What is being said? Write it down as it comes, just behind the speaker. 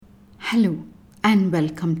Hello and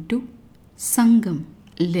welcome to Sangam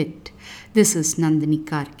Lit. This is Nandini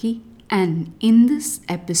Karki, and in this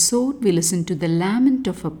episode we listen to the lament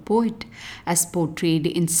of a poet as portrayed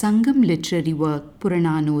in Sangam Literary work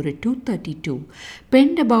Puranaanooru 232,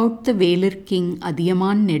 penned about the Velir king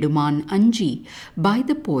Athiyamaan Nedumaan Anji by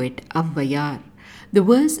the poet Avvaiyaar. The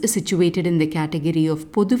verse is situated in the category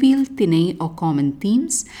of Pothuviyal Thinai or common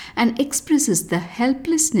themes and expresses the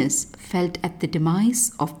helplessness felt at the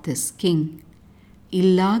demise of this king.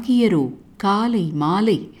 Illagiyaro Kalai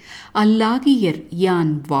Malai Allagiyar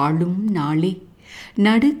Yan Valum Nale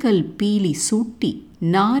Nadukal Pili Sutti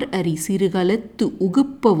Nar Ari Sirugalattu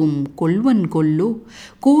Ugupavum Kolvan Kollo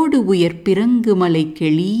Kodu Uyar Pirangumalai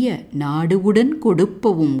Keliya Naduvudan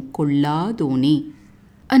Koduppavum Kolladone.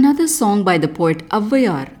 Another song by the poet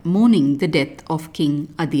Avvaiyaar mourning the death of King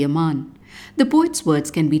Athiyamaan. The poet's words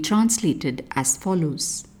can be translated as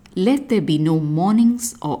follows. Let there be no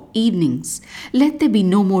mornings or evenings. Let there be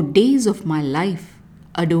no more days of my life.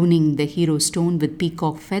 Adorning the hero stone with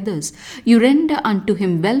peacock feathers, you render unto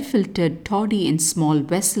him well-filtered toddy in small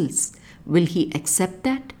vessels. Will he accept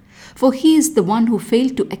that? For he is the one who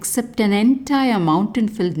failed to accept an entire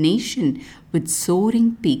mountain-filled nation with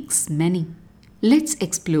soaring peaks many. Let's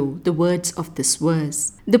explore the words of this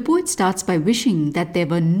verse. The poet starts by wishing that there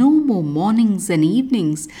were no more mornings and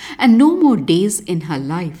evenings and no more days in her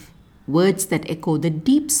life. Words that echo the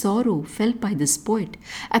deep sorrow felt by this poet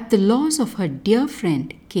at the loss of her dear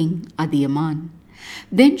friend, King Athiyamaan.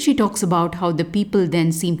 Then she talks about how the people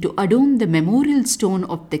then seem to adorn the memorial stone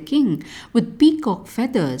of the king with peacock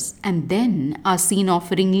feathers and then are seen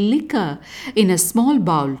offering liquor in a small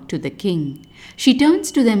bowl to the king. She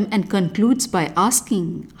turns to them and concludes by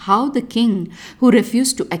asking how the king, who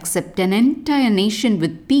refused to accept an entire nation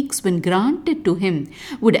with peaks when granted to him,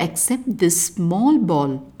 would accept this small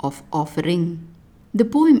ball of offering. The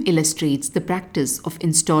poem illustrates the practice of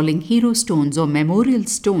installing hero stones or memorial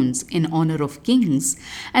stones in honor of kings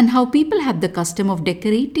and how people have the custom of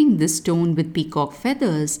decorating this stone with peacock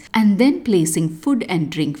feathers and then placing food and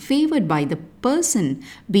drink favored by the person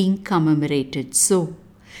being commemorated so.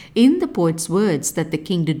 In the poet's words that the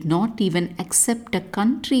king did not even accept a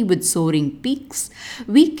country with soaring peaks,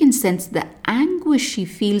 we can sense the anguish she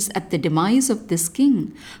feels at the demise of this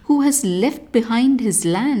king, who has left behind his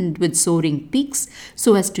land with soaring peaks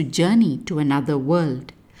so as to journey to another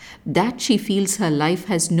world. That she feels her life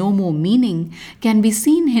has no more meaning can be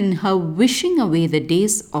seen in her wishing away the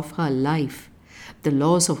days of her life. The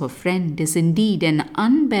loss of a friend is indeed an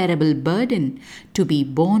unbearable burden to be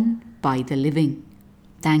borne by the living.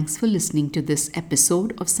 Thanks for listening to this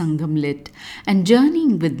episode of Sangam Lit and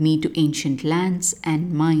journeying with me to ancient lands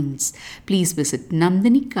and minds. Please visit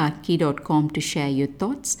nandinikarki.com to share your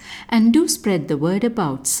thoughts and do spread the word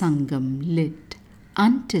about Sangam Lit.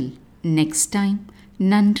 Until next time,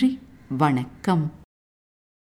 Nandri Vanakkam.